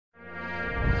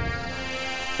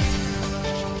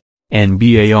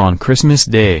NBA on Christmas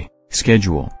Day,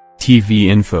 schedule, TV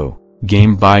info,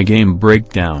 game-by-game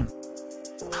breakdown.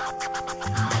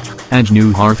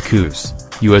 Ajnu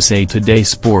Harthkus, USA Today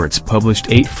Sports published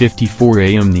 8:54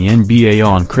 a.m. The NBA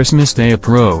on Christmas Day, a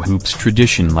pro hoops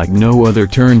tradition like no other,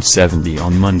 turned 70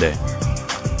 on Monday.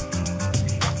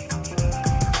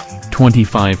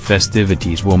 25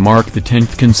 festivities will mark the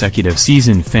 10th consecutive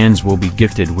season. Fans will be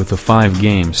gifted with a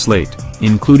 5-game slate,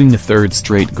 including the third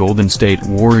straight Golden State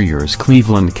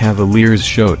Warriors-Cleveland Cavaliers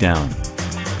showdown.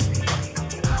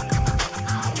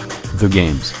 The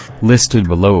games, listed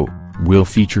below, will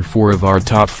feature 4 of our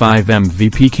top 5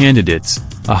 MVP candidates,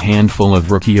 a handful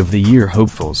of Rookie of the Year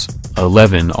hopefuls,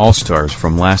 11 All-Stars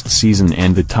from last season,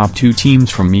 and the top 2 teams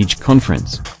from each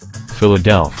conference.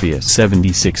 Philadelphia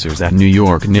 76ers at New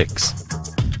York Knicks.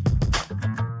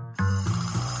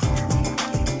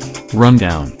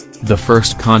 Rundown: the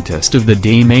first contest of the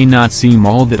day may not seem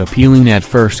all that appealing at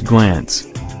first glance,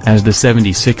 as the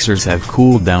 76ers have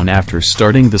cooled down after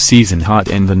starting the season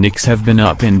hot, and the Knicks have been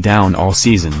up and down all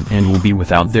season and will be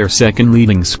without their second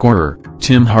leading scorer,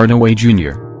 Tim Hardaway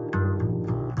Jr.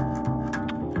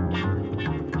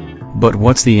 But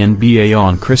what's the NBA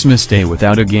on Christmas Day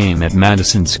without a game at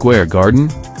Madison Square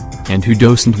Garden? And who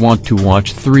doesn't want to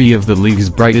watch 3 of the league's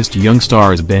brightest young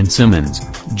stars, Ben Simmons,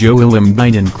 Joel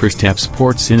Embiid and Kristaps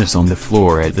Porzingis, on the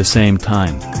floor at the same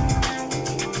time?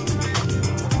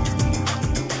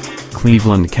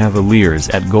 Cleveland Cavaliers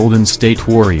at Golden State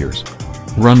Warriors.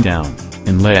 Rundown: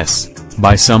 unless,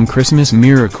 by some Christmas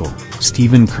miracle,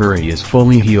 Stephen Curry is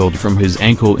fully healed from his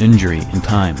ankle injury in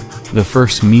time, the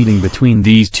first meeting between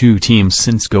these two teams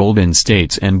since Golden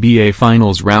State's NBA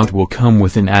Finals rout will come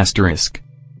with an asterisk.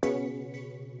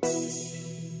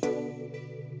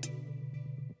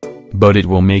 But it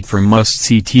will make for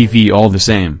must-see TV all the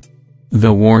same.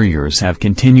 The Warriors have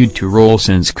continued to roll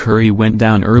since Curry went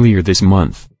down earlier this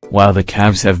month, while the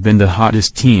Cavs have been the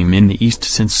hottest team in the East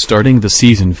since starting the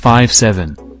season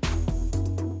 5-7.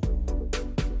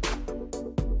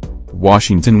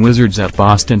 Washington Wizards at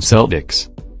Boston Celtics.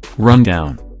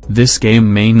 Rundown: this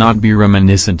game may not be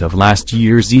reminiscent of last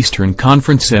year's Eastern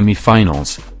Conference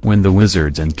semi-finals, when the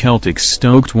Wizards and Celtics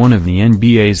stoked one of the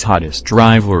NBA's hottest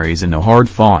rivalries in a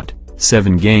hard-fought,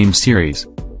 7-game series.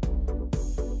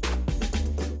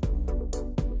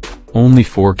 Only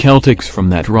 4 Celtics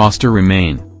from that roster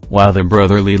remain, while the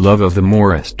brotherly love of the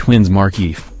Morris twins,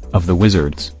 Markieff, of the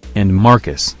Wizards, and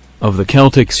Marcus, of the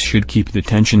Celtics, should keep the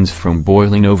tensions from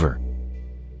boiling over.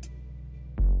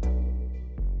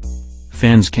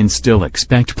 Fans can still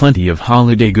expect plenty of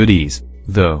holiday goodies,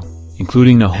 though,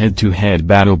 including a head-to-head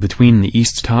battle between the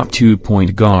East's top 2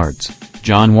 point guards,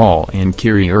 John Wall and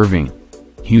Kyrie Irving.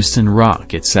 Houston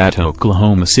Rockets at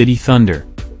Oklahoma City Thunder.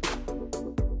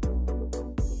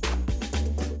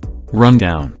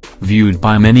 Rundown: viewed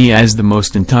by many as the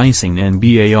most enticing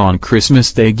NBA on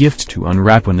Christmas Day gift to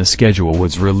unwrap when the schedule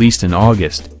was released in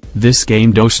August, this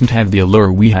game doesn't have the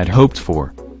allure we had hoped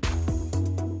for.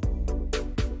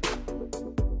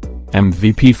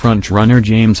 MVP frontrunner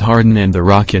James Harden and the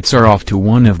Rockets are off to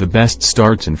one of the best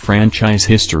starts in franchise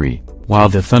history, while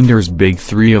the Thunder's big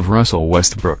 3 of Russell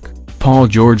Westbrook, Paul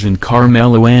George and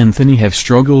Carmelo Anthony have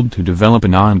struggled to develop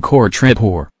an on-court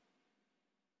rapport.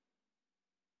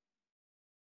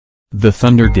 The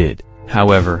Thunder did,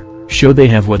 however, show they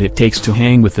have what it takes to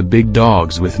hang with the big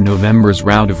dogs with November's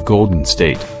rout of Golden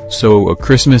State, so a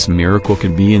Christmas miracle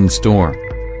could be in store.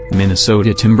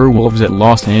 Minnesota Timberwolves at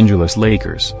Los Angeles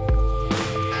Lakers.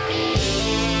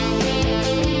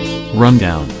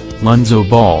 Rundown: Lonzo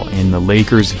Ball and the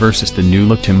Lakers versus the new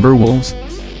look Timberwolves?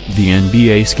 The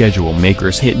NBA schedule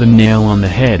makers hit the nail on the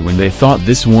head when they thought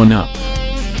this one up.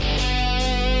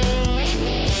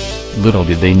 Little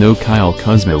did they know Kyle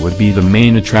Kuzma would be the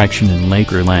main attraction in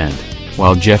Lakerland,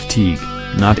 while Jeff Teague,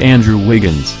 not Andrew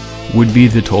Wiggins, would be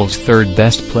the toll's third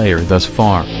best player thus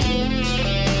far.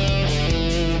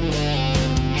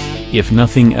 If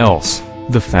nothing else,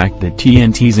 the fact that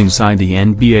TNT's inside the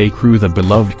NBA crew, the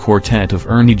beloved quartet of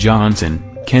Ernie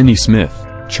Johnson, Kenny Smith,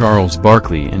 Charles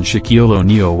Barkley and Shaquille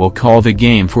O'Neal will call the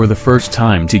game for the first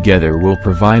time together will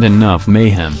provide enough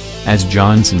mayhem, as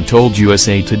Johnson told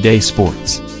USA Today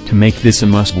Sports, to make this a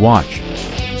must-watch.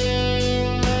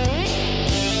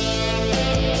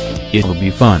 "It'll be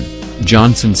fun,"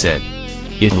 Johnson said.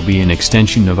 "It'll be an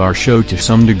extension of our show to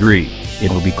some degree,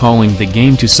 it'll be calling the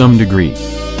game to some degree.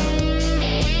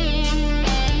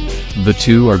 The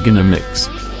two are gonna mix.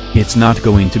 It's not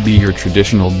going to be your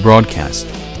traditional broadcast,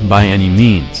 by any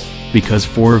means, because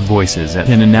 4 voices at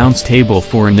an announce table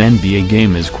for an NBA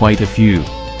game is quite a few."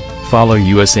 Follow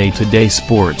USA Today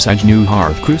Sports Ajnu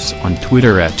Harthkus on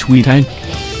Twitter @tweetad.